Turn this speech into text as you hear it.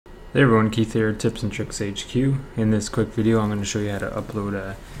Hey everyone, Keith here, Tips and Tricks HQ. In this quick video I'm going to show you how to upload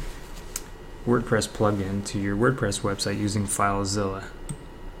a WordPress plugin to your WordPress website using FileZilla.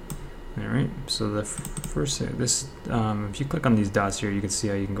 Alright, so the first thing, if you click on these dots here, you can see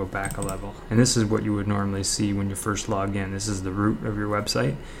how you can go back a level. And this is what you would normally see when you first log in. This is the root of your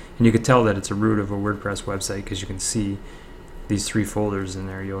website. And you can tell that it's a root of a WordPress website because you can see these 3 folders in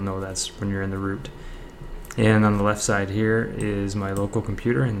there. You'll know that's when you're in the root. And on the left side here is my local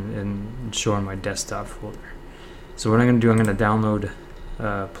computer and showing my desktop folder. So what I'm going to do, I'm going to download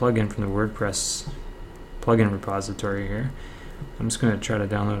a plugin from the WordPress plugin repository here. I'm just going to try to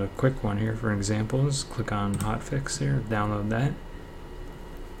download a quick one here for examples. Click on hotfix here, download that.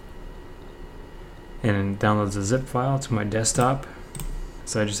 And it downloads a zip file to my desktop.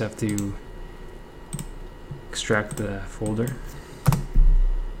 So I just have to extract the folder.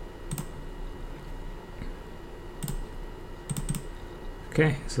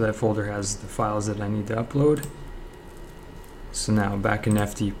 Okay, so that folder has the files that I need to upload. So now back in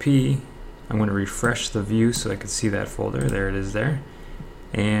FTP, I'm going to refresh the view so I can see that folder. There it is there.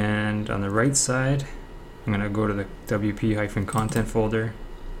 And on the right side, I'm going to go to the WP-content folder,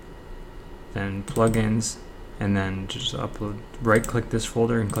 then plugins, and then just upload. Right click this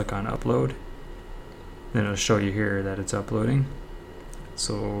folder and click on upload. Then it'll show you here that it's uploading.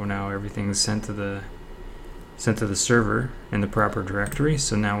 So now everything's sent to the server in the proper directory.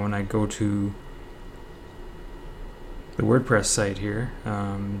 So now when I go to the WordPress site here,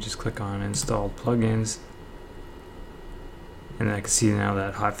 just click on install plugins, and I can see now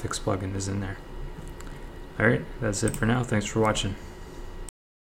that hotfix plugin is in there. Alright, that's it for now. Thanks for watching.